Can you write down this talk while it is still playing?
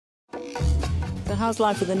So how's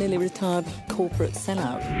life with a nearly retired corporate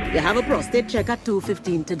sellout? You have a prostate check at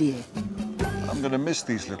 2:15 today. I'm gonna miss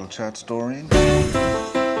these little chats, Doreen.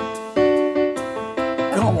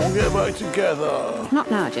 Come on, get back together. Not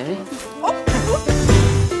now, Jerry.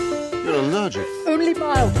 You're allergic. Only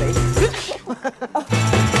mildly.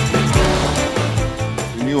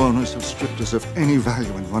 The new owners have stripped us of any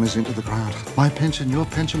value and run us into the ground. My pension, your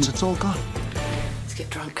pensions, it's all gone. Let's get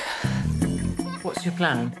drunk. What's your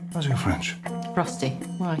plan? How's your French? Rusty.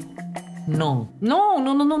 Why? No.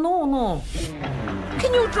 No.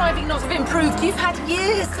 Can your driving not have improved? You've had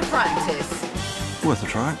years to practice. Worth a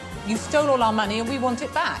try. You stole all our money and we want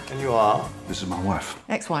it back. And you are? This is my wife.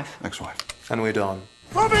 Ex-wife. Ex-wife. And we're done.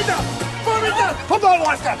 Put my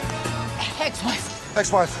wife down! Ex-wife.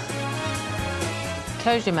 Ex-wife.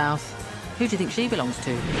 Close your mouth. Who do you think she belongs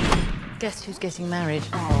to? Guess who's getting married?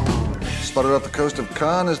 Spotted off the coast of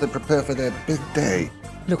Cannes as they prepare for their big day.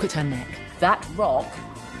 Look at her neck. That rock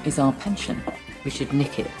is our pension. We should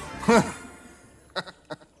nick it.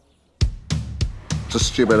 It's a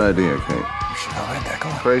stupid idea, Kate. You should know it,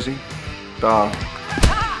 Deco. Crazy, dark.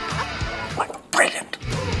 Brilliant.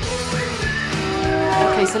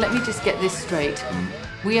 Okay, so let me just get this straight.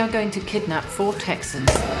 We are going to kidnap 4 Texans,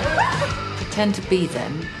 pretend to be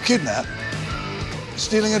them. Kidnap?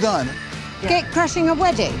 Stealing a diamond? Gate crashing a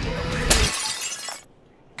wedding.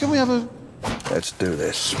 Can we have a... Let's do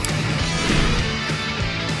this.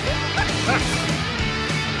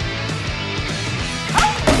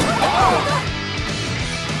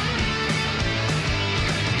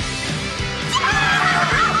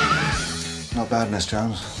 Not bad, Miss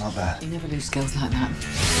Jones. Not bad. You never lose skills like that.